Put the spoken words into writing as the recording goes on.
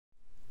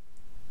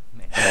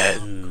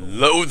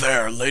Hello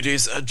there,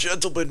 ladies and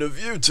gentlemen of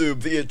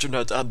YouTube, the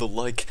internet, and the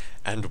like,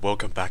 and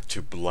welcome back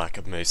to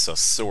Black Mesa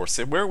Source.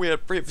 And where we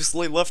had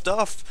previously left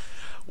off,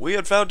 we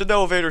had found an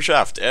elevator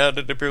shaft, and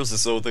it appears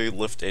as though the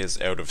lift is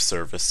out of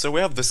service. So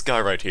we have this guy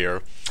right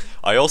here.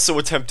 I also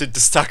attempted to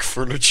stack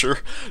furniture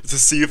to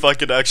see if I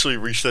could actually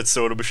reach that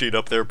soda machine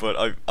up there,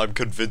 but I'm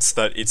convinced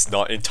that it's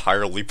not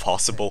entirely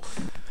possible.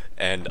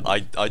 And I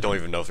don't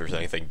even know if there's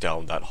anything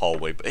down that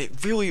hallway, but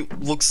it really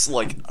looks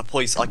like a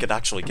place I could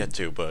actually get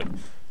to, but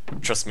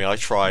trust me, I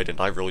tried,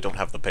 and I really don't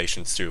have the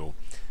patience to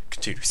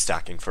continue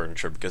stacking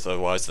furniture, because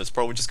otherwise that's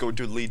probably just going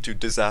to lead to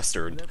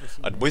disaster, and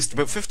I'd waste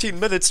about 15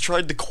 minutes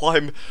trying to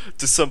climb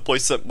to some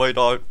place that might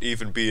not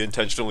even be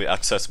intentionally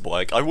accessible.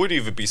 Like, I wouldn't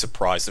even be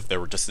surprised if there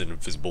were just an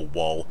invisible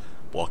wall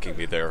blocking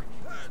me there.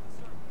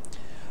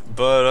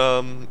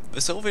 But,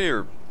 this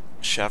elevator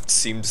shaft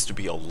seems to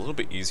be a little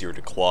bit easier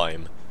to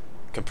climb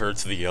compared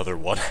to the other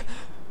one.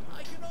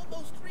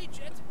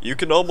 You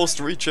can almost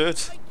reach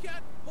it.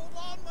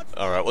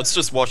 Alright, let's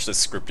just watch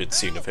this scripted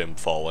scene of him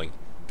falling,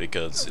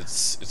 because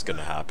it's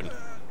gonna happen.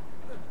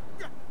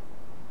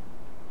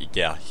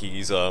 Yeah,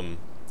 he's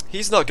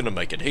not gonna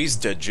make it. He's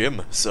dead,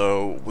 Jim,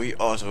 so we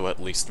ought to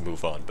at least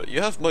move on. But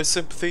you have my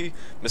sympathy,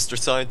 Mr.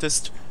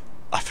 Scientist.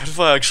 I bet if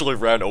I actually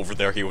ran over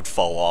there, he would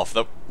fall off.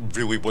 That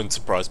really wouldn't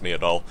surprise me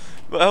at all.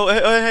 Well,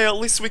 hey, at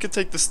least we can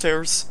take the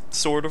stairs,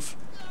 sort of.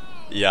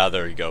 Yeah,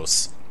 there he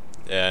goes.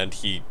 And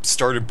he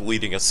started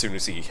bleeding as soon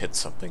as he hit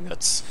something.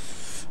 That's...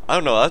 I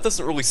don't know, that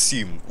doesn't really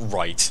seem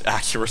right,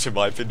 accurate in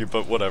my opinion,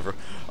 but whatever.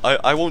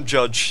 I won't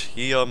judge.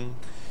 He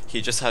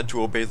just had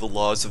to obey the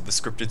laws of the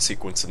scripted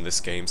sequence in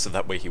this game, so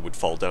that way he would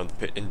fall down the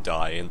pit and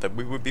die, and then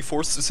we would be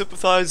forced to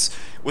sympathize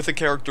with a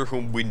character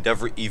whom we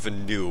never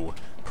even knew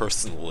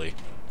personally.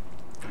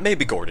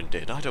 Maybe Gordon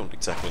did, I don't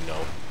exactly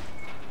know.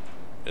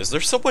 Is there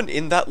someone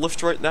in that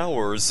lift right now,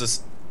 or is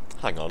this...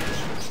 Hang on.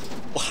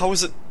 Well, how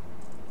is it...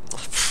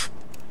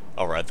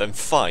 Alright then,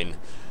 fine.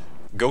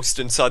 Ghost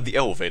inside the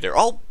elevator.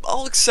 I'll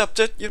accept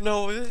it, you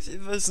know,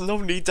 there's no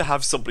need to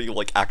have somebody,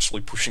 like,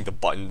 actually pushing the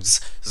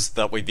buttons, so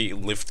that way the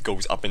lift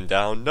goes up and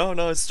down. No,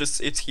 it's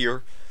just, it's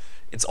here.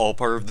 It's all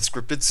part of the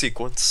scripted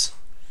sequence.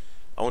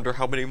 I wonder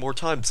how many more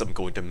times I'm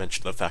going to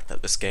mention the fact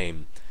that this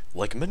game,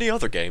 like many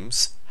other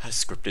games, has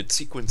scripted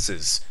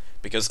sequences.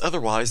 Because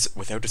otherwise,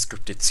 without a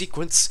scripted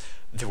sequence,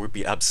 there would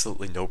be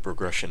absolutely no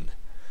progression.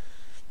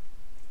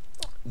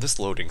 This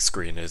loading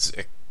screen is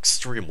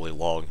extremely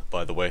long,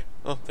 by the way.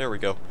 Oh, there we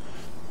go.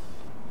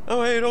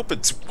 Oh, hey, it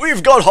opens.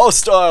 We've got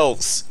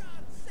hostiles!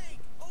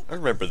 I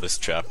remember this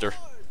chapter.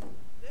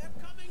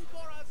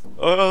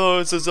 Oh,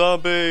 it's a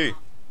zombie!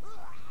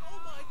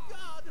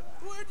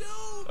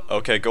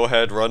 Okay, go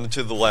ahead, run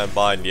into the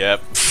landmine,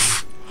 yep.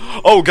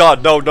 Oh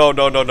god, no.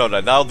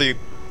 Now the...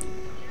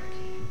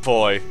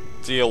 Boy,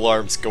 the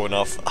alarm's going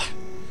off.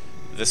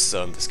 This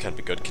can't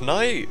be good. Can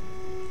I...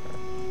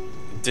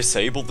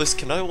 disable this?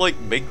 Can I, like,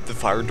 make the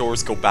fire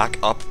doors go back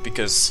up?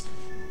 Because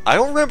I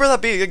don't remember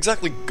that being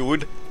exactly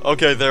good.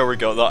 Okay, there we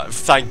go.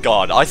 Thank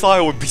God. I thought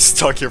I would be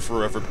stuck here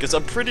forever, because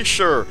I'm pretty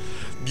sure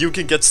you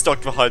can get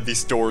stuck behind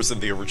these doors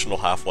in the original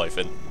Half-Life,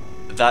 and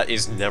that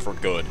is never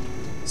good.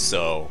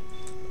 So,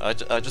 I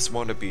just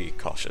want to be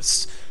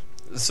cautious.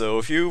 So,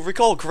 if you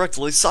recall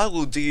correctly,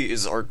 Silo D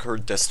is our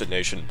current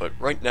destination, but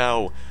right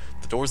now,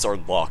 the doors are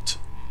locked.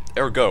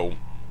 Ergo,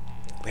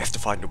 we have to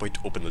find a way to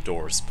open the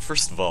doors. But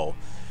first of all,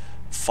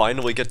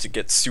 finally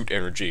get suit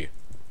energy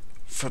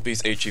from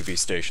these HEV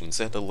stations,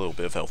 and a little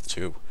bit of health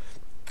too.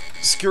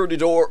 Security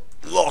door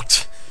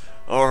locked.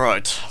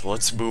 Alright,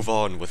 let's move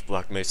on with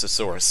Black Mesa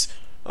Source.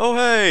 Oh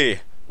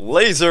hey!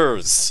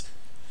 Lasers!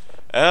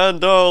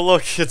 And oh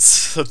look,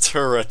 it's a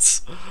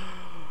turret.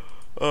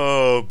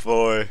 Oh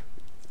boy.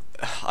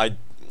 I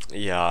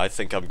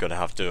think I'm gonna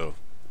have to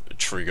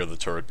trigger the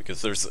turret,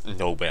 because there's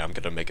no way I'm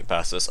gonna make it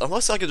past this.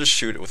 Unless I can just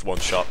shoot it with one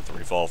shot with a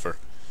revolver.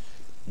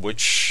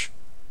 Which...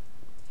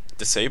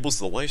 disables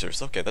the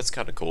lasers. Okay, that's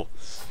kind of cool.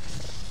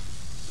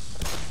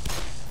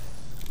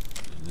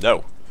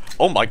 No.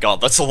 Oh my god,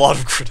 that's a lot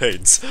of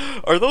grenades.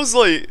 Are those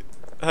like...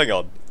 Hang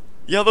on.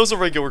 Yeah, those are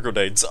regular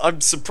grenades.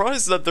 I'm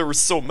surprised that there were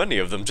so many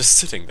of them just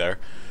sitting there.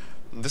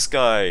 This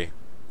guy...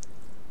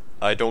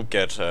 I don't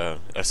get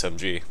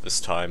SMG this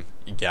time.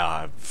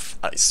 Yeah,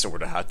 I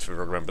sort of had to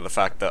remember the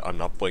fact that I'm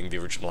not playing the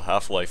original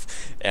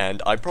Half-Life,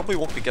 and I probably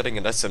won't be getting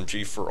an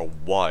SMG for a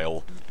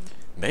while.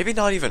 Maybe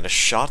not even a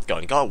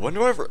shotgun. God, when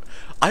do I ever...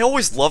 I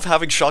always love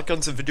having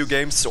shotguns in video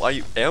games, so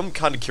I am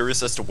kind of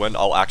curious as to when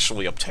I'll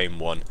actually obtain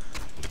one.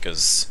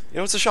 Because, you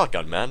know, it's a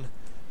shotgun, man.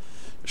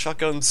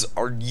 Shotguns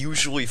are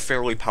usually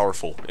fairly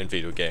powerful in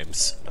video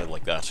games. I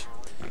like that.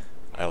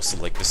 I also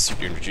like the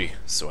suit energy,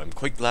 so I'm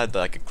quite glad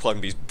that I could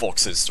climb these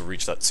boxes to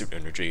reach that suit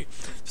energy.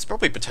 There's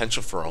probably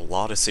potential for a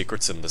lot of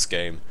secrets in this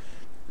game,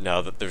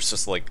 now that there's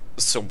just, like,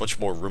 so much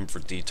more room for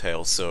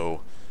detail,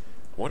 so...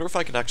 I wonder if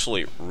I can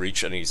actually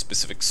reach any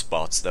specific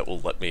spots that will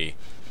let me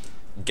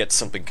get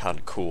something kind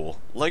of cool.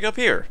 Like up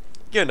here.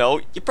 You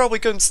know, you probably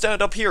couldn't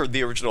stand up here in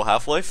the original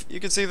Half-Life. You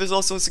can see there's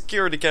also a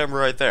security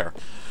camera right there.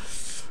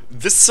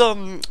 This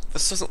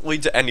doesn't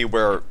lead to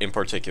anywhere in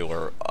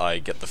particular, I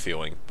get the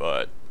feeling,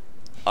 but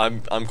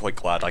I'm quite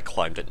glad I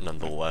climbed it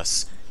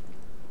nonetheless.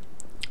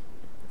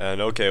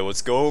 And okay,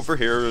 let's go over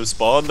here,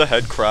 spawn the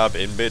head crab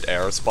in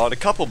mid-air, spawn a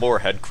couple more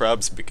head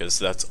crabs, because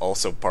that's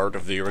also part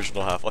of the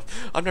original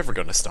Half-Life. I'm never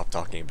gonna stop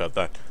talking about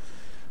that.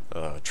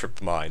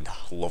 Tripped mine.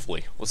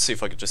 Lovely. Let's see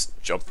if I can just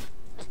jump.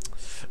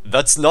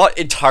 That's not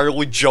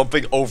entirely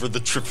jumping over the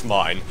tripped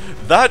mine.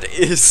 That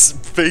is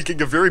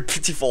making a very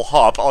pitiful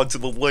hop onto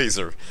the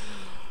laser.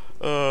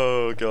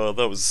 Oh god,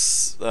 that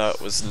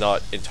was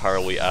not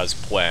entirely as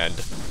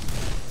planned.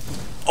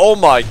 Oh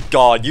my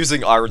god,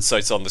 using iron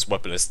sights on this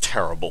weapon is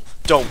terrible.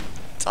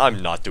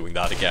 I'm not doing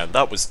that again.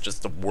 That was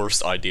just the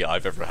worst idea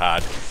I've ever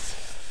had.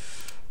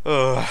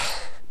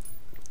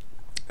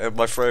 And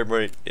my frame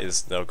rate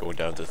is now going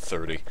down to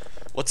 30.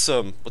 Let's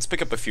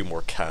pick up a few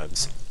more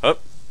cans. Huh?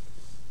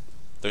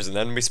 There's an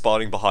enemy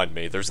spawning behind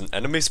me. There's an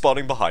enemy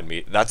spawning behind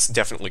me. That's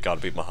definitely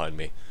gotta be behind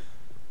me.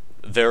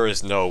 There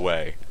is no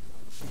way.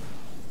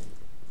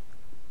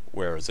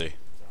 Where is he?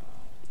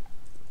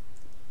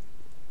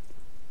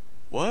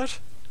 What?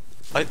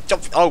 I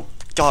don't. Oh,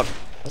 God.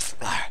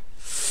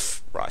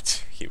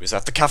 Right. He was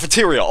at the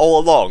cafeteria all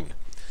along.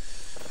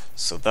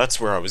 So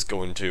that's where I was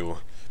going to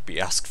be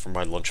asked for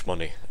my lunch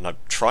money. And I'm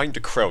trying to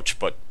crouch,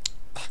 but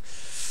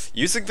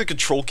using the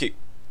control key.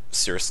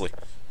 Seriously.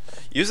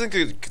 Using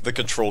the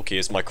control key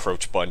as my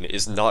crouch button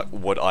is not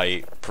what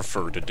I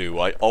prefer to do.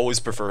 I always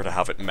prefer to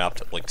have it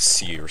mapped at like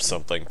C or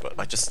something, but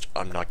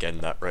I'm not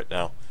getting that right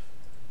now.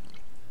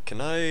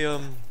 Can I,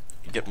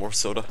 get more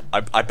soda?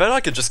 I bet I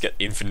could just get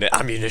infinite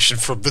ammunition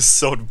from this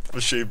soda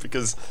machine,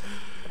 because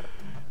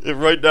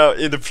right now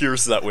it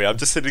appears that way. I'm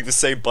just hitting the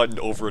same button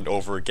over and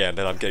over again,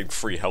 and I'm getting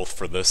free health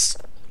for this.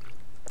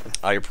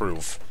 I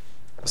approve.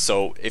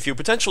 So, if you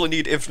potentially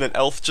need infinite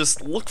health,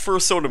 just look for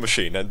a soda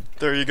machine, and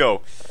there you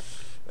go.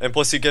 And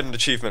plus you get an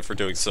achievement for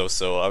doing so,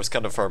 so I was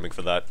kind of farming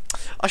for that.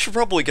 I should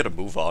probably get a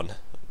move on,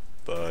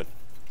 but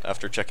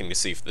after checking to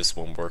see if this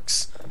one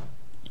works,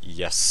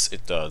 yes,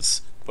 it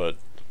does, but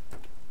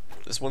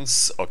this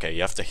one's... okay,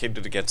 you have to hit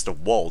it against a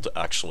wall to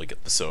actually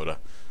get the soda.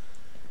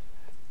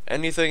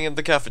 Anything in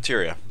the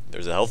cafeteria.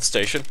 There's a health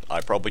station.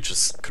 I probably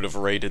just could have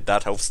raided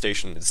that health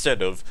station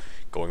instead of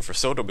going for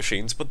soda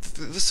machines, but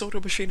the soda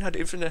machine had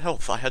infinite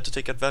health. I had to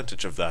take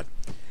advantage of that.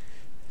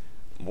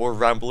 More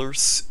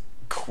ramblers,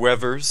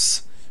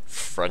 quevers,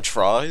 French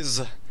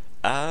fries,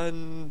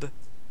 and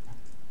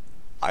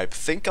I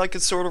think I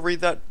could sort of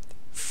read that.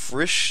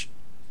 Frisch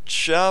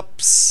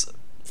chaps.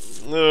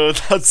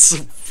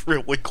 That's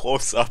really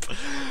close up.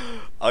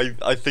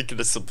 I think it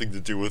has something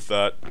to do with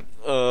that.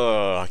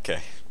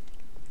 Okay.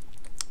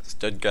 This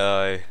dead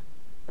guy.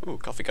 Ooh,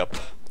 coffee cup.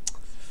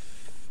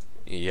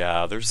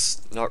 Yeah,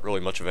 there's not really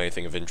much of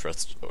anything of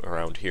interest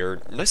around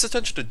here. Nice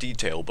attention to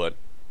detail, but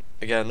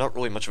again, not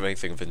really much of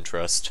anything of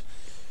interest.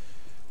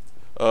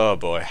 Oh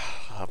boy,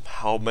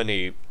 how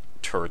many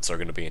turrets are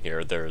going to be in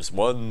here? There's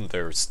one,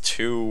 there's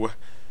two.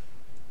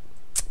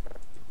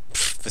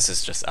 This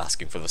is just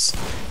asking for this.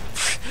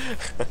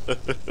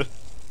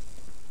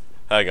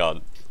 Hang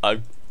on,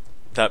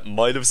 that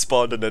might have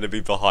spawned an enemy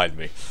behind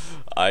me.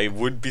 I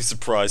wouldn't be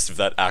surprised if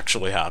that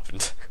actually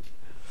happened.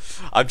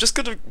 I'm just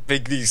gonna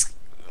make these...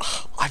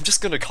 I'm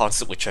just gonna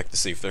constantly check to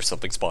see if there's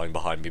something spawning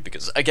behind me,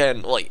 because,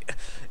 again, like,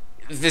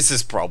 this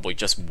is probably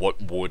just what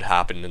would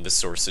happen in this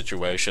sort of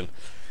situation.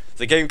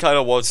 The game kind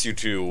of wants you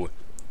to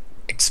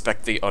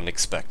expect the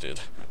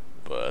unexpected,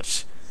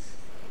 but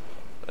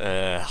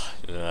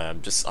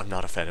I'm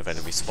not a fan of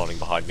enemies spawning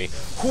behind me.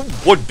 Who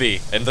would be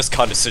in this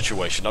kind of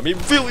situation? I mean,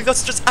 really,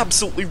 that's just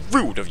absolutely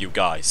rude of you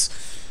guys.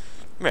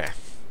 Meh.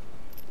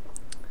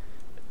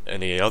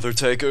 Any other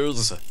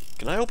takers?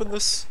 Can I open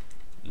this?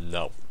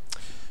 No.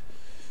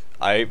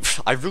 I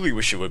really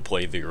wish you would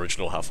play the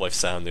original Half-Life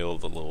sound, the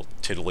little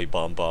tiddly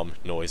bomb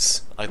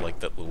noise. I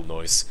like that little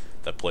noise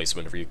that plays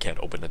whenever you can't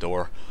open a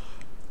door.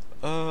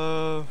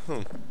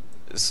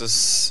 Is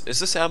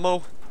this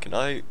ammo? Can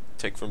I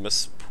take from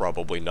this?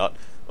 Probably not.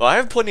 Well, I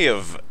have plenty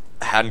of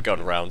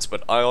handgun rounds,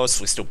 but I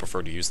honestly still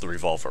prefer to use the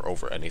revolver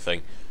over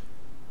anything.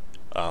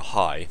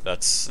 Hi,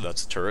 that's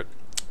a turret.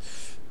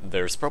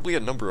 There's probably a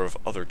number of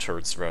other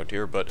turrets around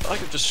here, but I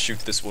could just shoot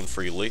this one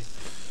freely.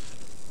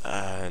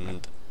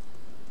 And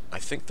I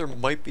think there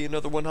might be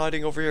another one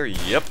hiding over here.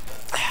 Yep.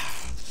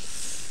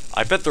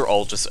 I bet they're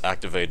all just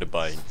activated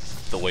by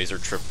the laser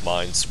trip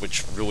mines,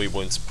 which really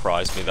wouldn't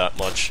surprise me that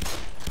much.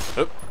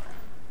 Oh.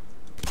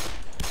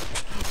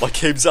 My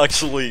game's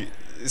actually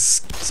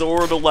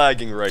sort of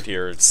lagging right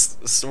here. It's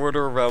sort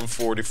of around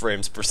 40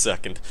 frames per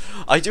second.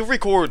 I do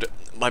record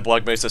my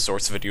Black Mesa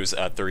source videos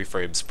at 30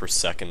 frames per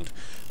second,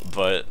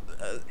 but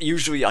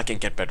usually I can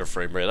get better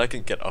frame rate. I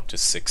can get up to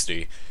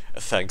 60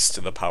 thanks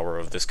to the power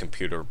of this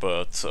computer,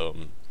 but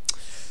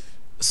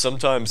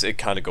sometimes it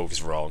kind of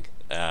goes wrong,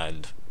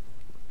 and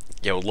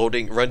you know,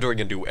 rendering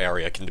a new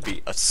area can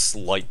be a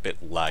slight bit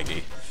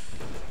laggy.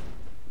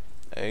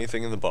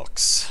 Anything in the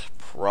box?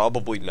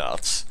 Probably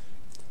not.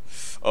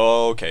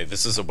 Okay,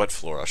 this is a wet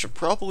floor. I should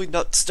probably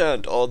not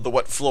stand on the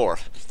wet floor.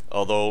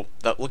 Although,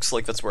 that looks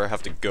like that's where I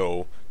have to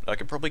go. I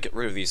could probably get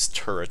rid of these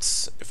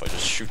turrets if I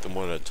just shoot them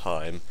one at a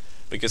time.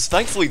 Because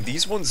thankfully,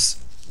 these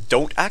ones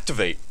don't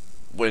activate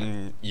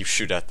when you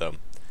shoot at them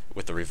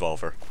with the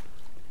revolver.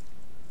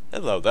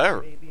 Hello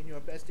there. Maybe in your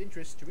best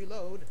interest to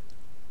reload.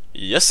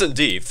 Yes,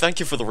 indeed.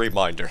 Thank you for the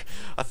reminder.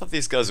 I thought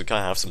these guys would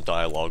kind of have some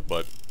dialogue,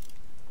 but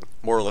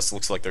more or less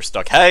looks like they're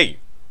stuck. Hey!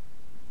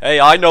 Hey,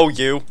 I know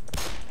you!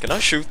 Can I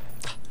shoot?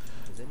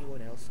 Is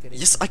anyone else getting...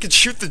 Yes, I can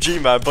shoot the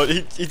G-Man, but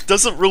he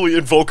doesn't really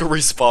invoke a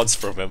response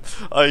from him.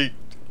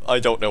 I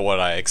don't know what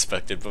I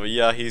expected, but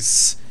yeah,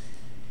 he's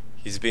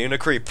being a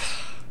creep.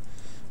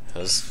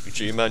 As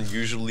G-Man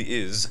usually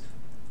is.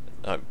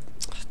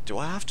 Do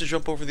I have to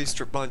jump over these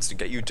strip mines to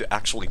get you to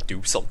actually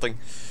do something?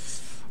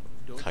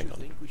 Hang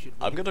on.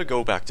 I'm gonna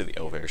go back to the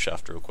elevator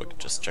shaft real quick and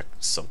just check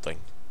something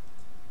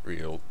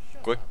real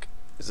quick.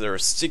 Is there a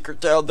secret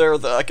down there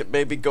that I could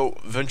maybe go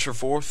venture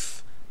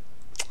forth?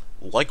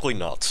 Likely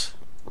not.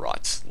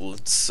 Right.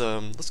 Let's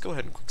go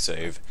ahead and quick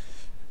save.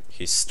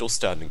 He's still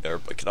standing there,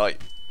 but can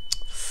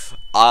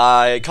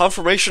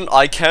confirmation,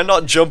 I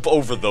cannot jump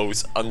over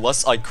those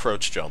unless I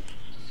crouch jump.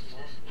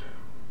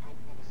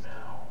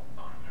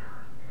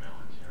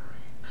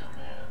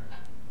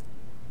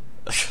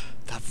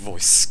 That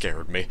voice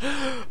scared me.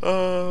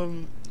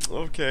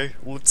 Okay,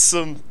 let's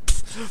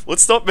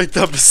not make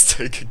that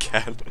mistake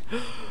again.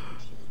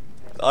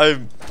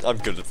 I'm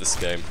good at this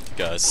game,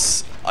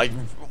 guys.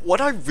 What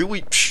I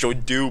really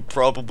should do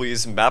probably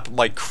is map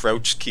my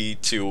crouch key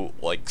to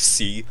like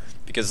C,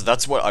 because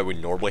that's what I would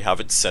normally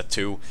have it set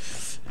to.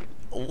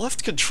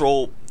 Left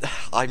control,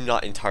 I'm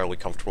not entirely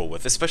comfortable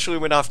with, especially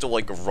when I have to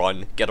like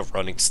get a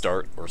running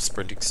start or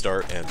sprinting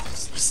start, and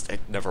it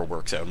never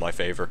works out in my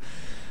favor.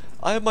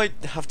 I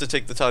might have to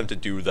take the time to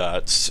do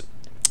that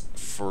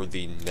for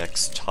the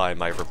next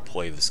time I ever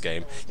play this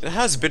game. It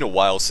has been a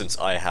while since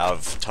I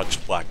have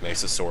touched Black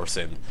Mesa Source,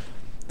 and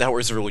that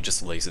was really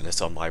just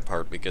laziness on my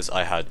part because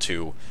I had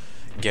to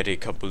get a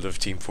couple of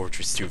Team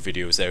Fortress 2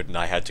 videos out and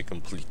I had to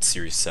complete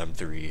Series Sam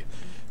 3,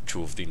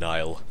 Jewel of the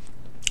Nile.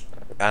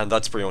 And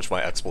that's pretty much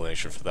my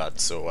explanation for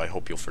that, so I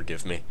hope you'll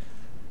forgive me.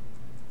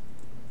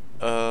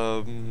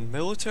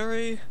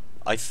 Military?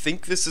 I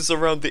think this is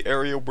around the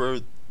area where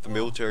the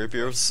military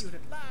appears.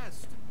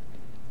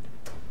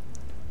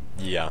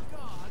 Yeah.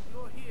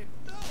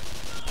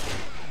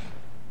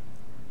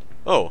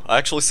 Oh, I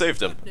actually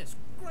saved him. Goodness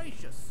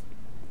gracious.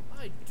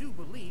 I do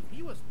believe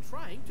he was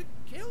trying to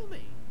kill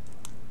me.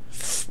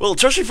 Well,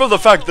 judging from the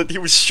fact that he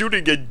was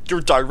shooting in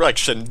your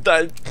direction,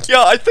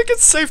 yeah, I think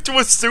it's safe to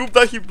assume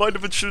that he might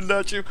have been shooting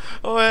at you.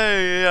 Oh,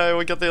 hey, yeah,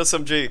 we got the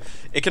SMG.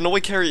 It can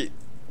only carry,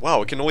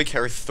 wow, it can only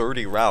carry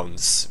 30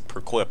 rounds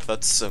per clip.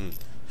 That's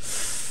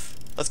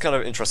kind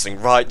of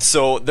interesting. Right,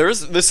 so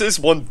this is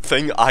one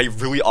thing I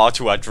really ought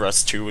to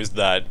address too, is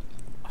that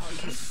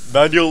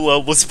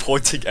Manuel was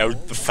pointing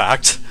out the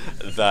fact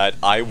that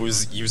I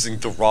was using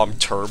the wrong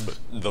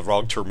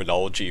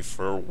terminology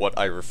for what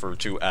I refer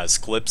to as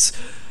clips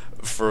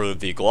for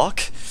the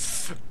Glock.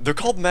 They're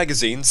called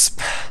magazines.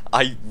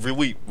 I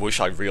really wish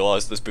I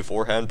realized this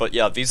beforehand, but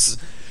yeah, these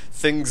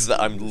things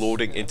that I'm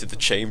loading into the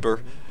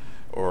chamber,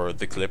 or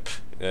the clip,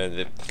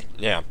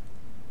 yeah.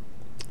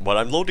 What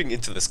I'm loading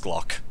into this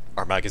Glock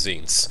are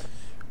magazines.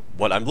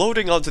 What I'm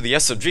loading onto the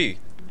SMG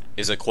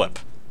is a clip.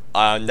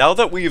 Now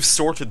that we've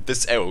sorted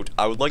this out,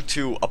 I would like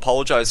to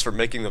apologize for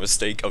making the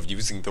mistake of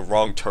using the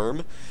wrong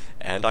term,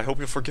 and I hope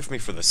you'll forgive me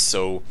for this.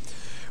 So,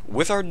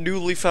 with our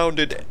newly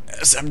founded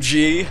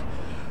SMG,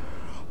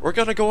 we're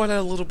gonna go on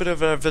a little bit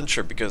of an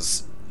adventure,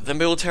 because the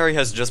military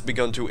has just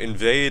begun to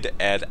invade,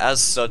 and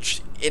as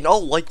such, in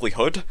all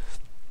likelihood,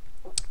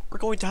 we're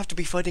going to have to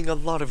be fighting a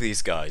lot of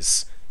these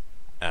guys.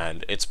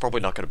 And it's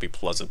probably not going to be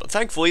pleasant, but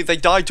thankfully they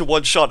died to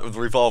one shot with the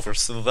revolver,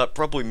 so that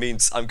probably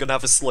means I'm going to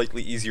have a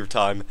slightly easier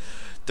time,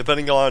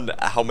 depending on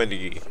how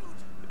many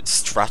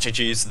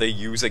strategies they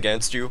use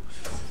against you.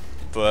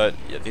 But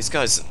yeah, these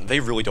guys, they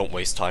really don't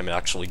waste time in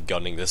actually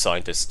gunning the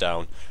scientists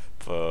down.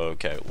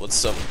 Okay,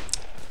 let's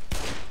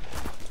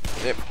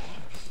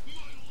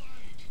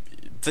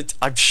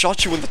I've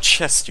shot you in the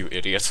chest, you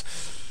idiot.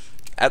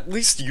 At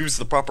least use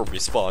the proper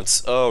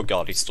response. Oh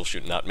god, he's still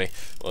shooting at me.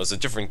 Well, it's a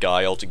different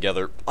guy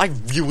altogether. I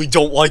really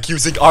don't like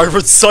using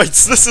iron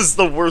sights. This is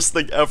the worst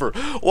thing ever.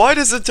 Why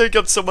does it take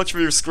up so much of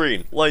your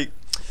screen? Like,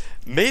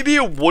 maybe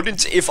it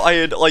wouldn't if I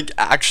had, like,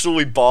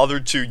 actually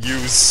bothered to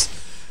use...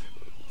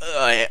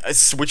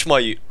 switch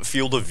my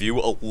field of view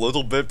a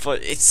little bit,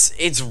 but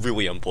it's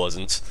really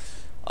unpleasant.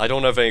 I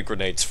don't have any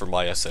grenades for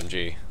my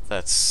SMG.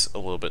 That's a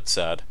little bit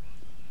sad.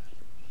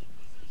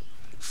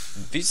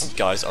 These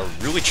guys are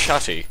really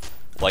chatty.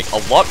 Like, a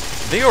lot,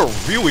 they are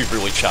really,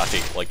 really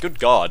chatty. Like, good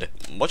god,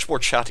 much more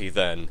chatty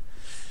than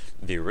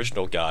the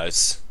original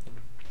guys.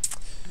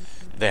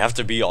 They have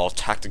to be all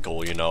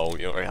tactical, you know,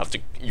 you have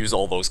to use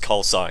all those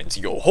call signs.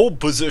 Yo,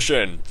 hold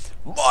position!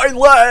 My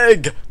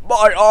leg!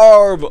 My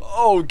arm!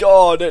 Oh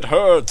god, it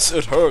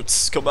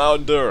hurts,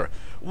 Commander!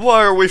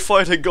 Why are we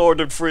fighting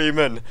Gordon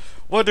Freeman?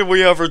 What did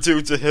we ever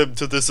do to him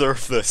to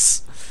deserve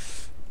this?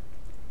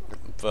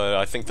 But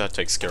I think that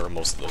takes care of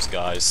most of those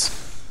guys.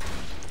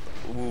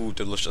 Ooh,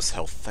 delicious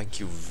health. Thank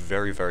you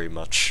very, very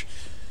much.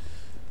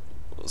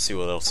 Let's see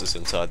what else is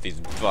inside these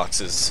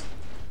boxes.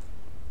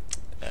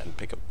 And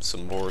pick up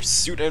some more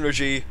suit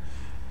energy.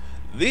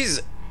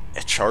 These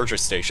charger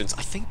stations,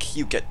 I think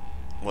you get,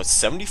 what,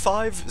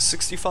 75?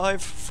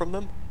 65 from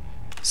them?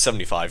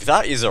 75.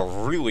 That is a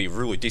really,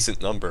 really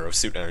decent number of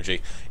suit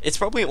energy. It's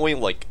probably only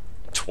like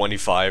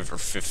 25 or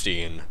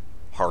 15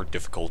 hard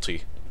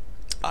difficulty,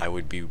 I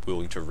would be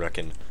willing to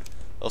reckon.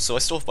 Also, I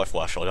still have my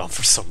flashlight on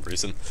for some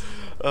reason.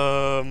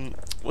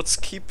 Let's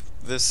keep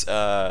this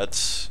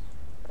at...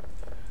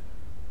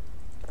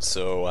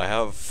 So, I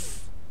have...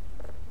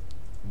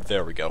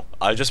 There we go.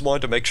 I just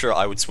wanted to make sure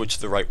I would switch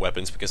to the right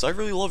weapons, because I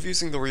really love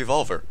using the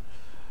revolver.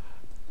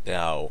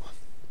 Now...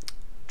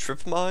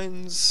 Trip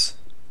mines?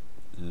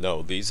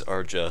 No, these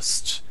are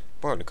just...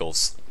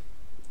 barnacles.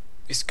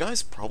 These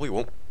guys probably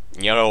won't...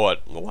 You know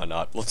what? Why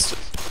not? Let's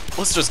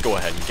just go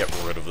ahead and get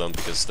rid of them,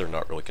 because they're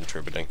not really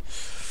contributing.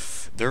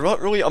 They're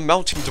not really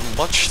amounting to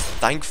much,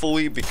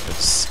 thankfully,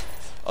 because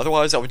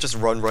otherwise I would just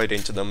run right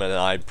into them and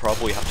I'd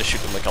probably have to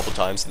shoot them a couple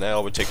times, and then I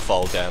would take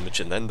fall damage,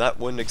 and then that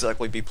wouldn't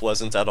exactly be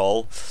pleasant at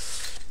all.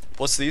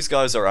 Plus, these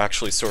guys are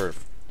actually sort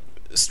of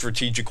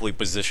strategically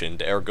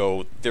positioned,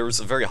 ergo,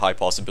 there's a very high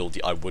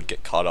possibility I would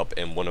get caught up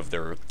in one of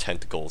their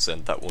tentacles,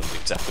 and that wouldn't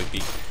exactly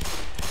be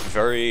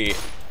very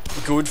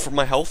good for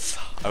my health,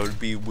 I would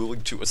be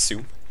willing to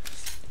assume.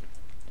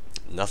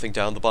 Nothing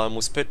down the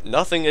bottomless pit,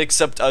 nothing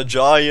except a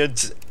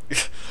giant...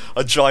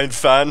 a giant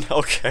fan,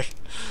 okay.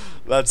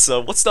 That's,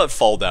 let's not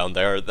fall down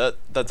there. That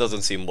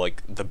doesn't seem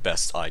like the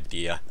best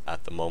idea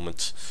at the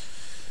moment.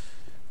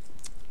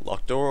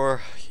 Locked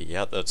door.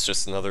 Yeah, that's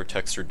just another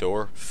textured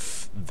door.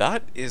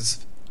 That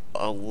is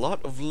a lot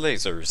of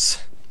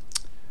lasers.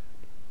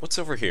 What's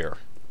over here?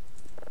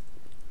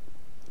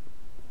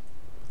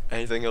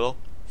 Anything at all?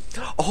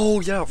 Oh,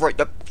 yeah, right.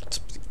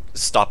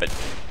 Stop it.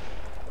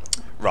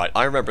 Right,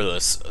 I remember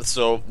this.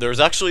 So, there's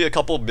actually a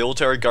couple of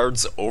military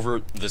guards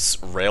over this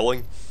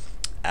railing,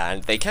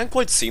 and they can't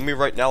quite see me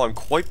right now. I'm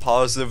quite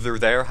positive they're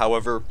there,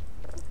 however,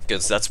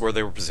 because that's where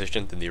they were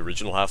positioned in the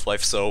original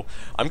Half-Life, so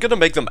I'm gonna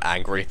make them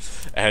angry,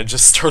 and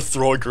just start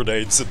throwing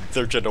grenades in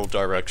their general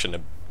direction,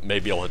 and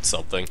maybe I'll hit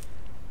something.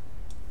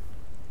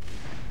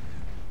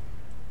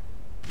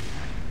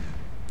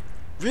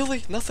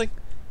 Really? Nothing?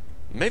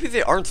 Maybe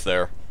they aren't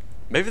there.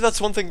 Maybe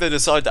that's one thing they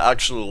decide to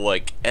actually,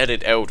 like,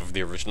 edit out of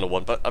the original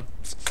one, but,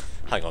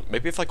 hang on,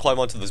 maybe if I climb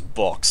onto this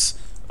box,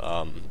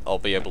 I'll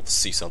be able to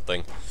see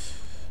something.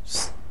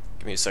 Just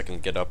give me a second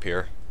to get up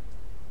here.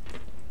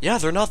 Yeah,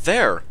 they're not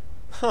there!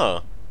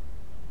 Huh.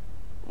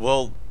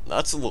 Well,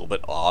 that's a little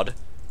bit odd.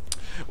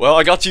 Well,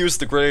 I got to use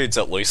the grenades,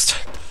 at least.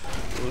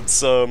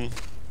 Let's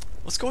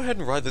go ahead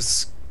and ride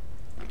this...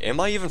 Am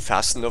I even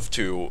fast enough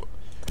to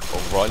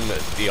run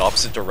the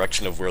opposite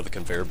direction of where the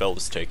conveyor belt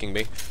is taking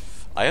me?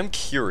 I am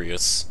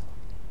curious.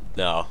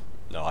 No,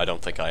 I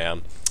don't think I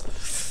am.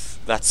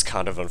 That's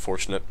kind of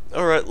unfortunate.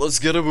 Alright, let's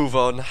get a move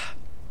on.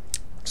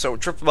 So,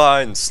 trip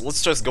mines,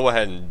 let's just go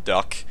ahead and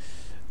duck.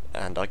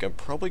 And I can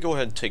probably go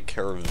ahead and take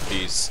care of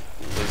these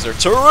laser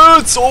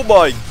turrets! Oh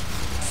my!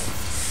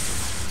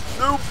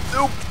 Nope,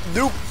 nope,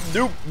 nope,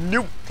 nope,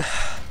 nope.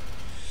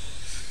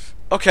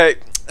 Okay,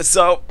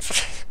 so...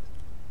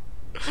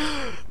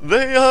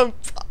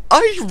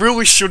 I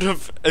really should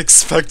have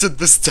expected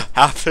this to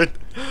happen,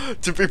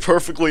 to be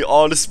perfectly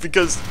honest,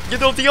 because, you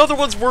know, the other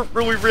ones weren't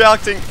really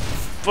reacting,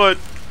 but...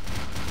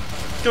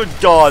 Good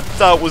God,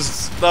 that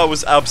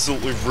was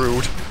absolutely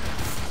rude.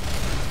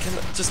 Can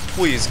I just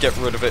please get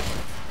rid of it?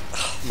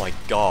 Oh my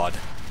God.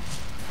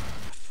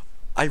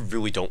 I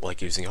really don't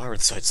like using iron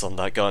sights on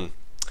that gun.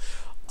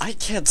 I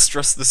can't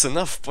stress this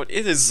enough, but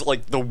it is,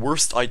 like, the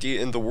worst idea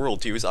in the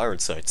world to use iron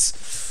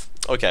sights.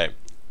 Okay.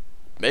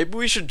 Maybe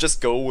we should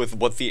just go with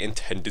what the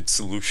intended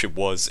solution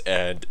was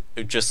and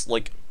just,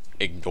 like,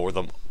 ignore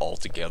them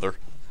altogether.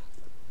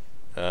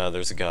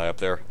 There's a guy up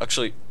there.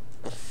 Actually,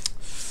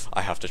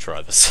 I have to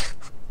try this.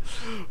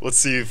 Let's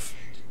see if...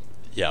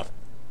 Yeah.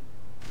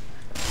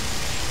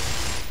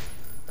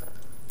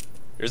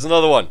 Here's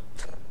another one.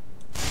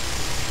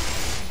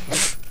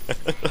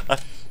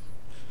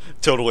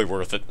 Totally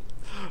worth it.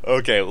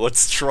 Okay,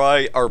 let's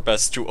try our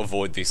best to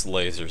avoid these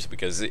lasers,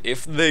 because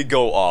if they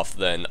go off,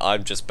 then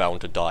I'm just bound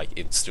to die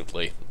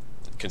instantly,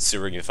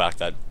 considering the fact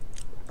that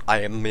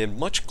I am in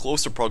much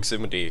closer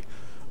proximity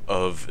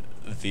of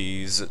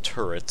these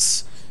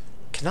turrets.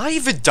 Can I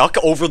even duck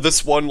over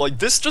this one? Like,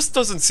 this just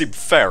doesn't seem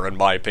fair, in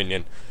my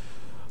opinion.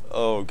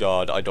 Oh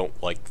God, I don't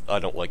like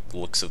the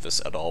looks of this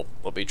at all.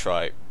 Let me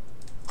try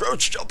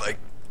crouch jumping.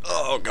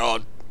 Oh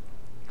God,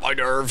 my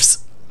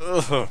nerves.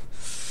 Ugh.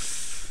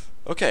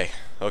 Okay,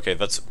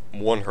 that's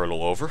one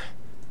hurdle over.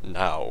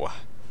 Now,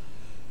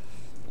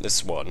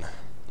 this one.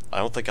 I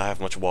don't think I have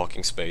much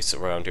walking space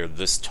around here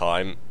this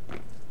time,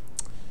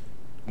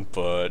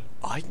 but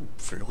I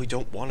really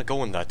don't want to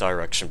go in that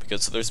direction,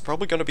 because there's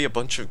probably going to be a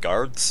bunch of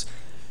guards,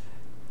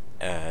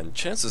 and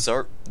chances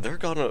are they're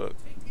gonna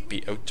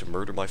be out to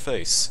murder my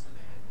face.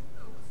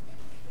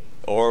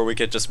 Or we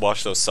could just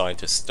watch those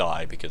scientists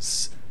die,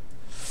 because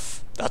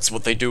That's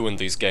what they do in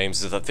these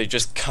games, is that they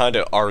just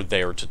kinda are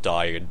there to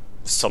die and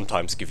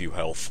sometimes give you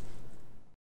health.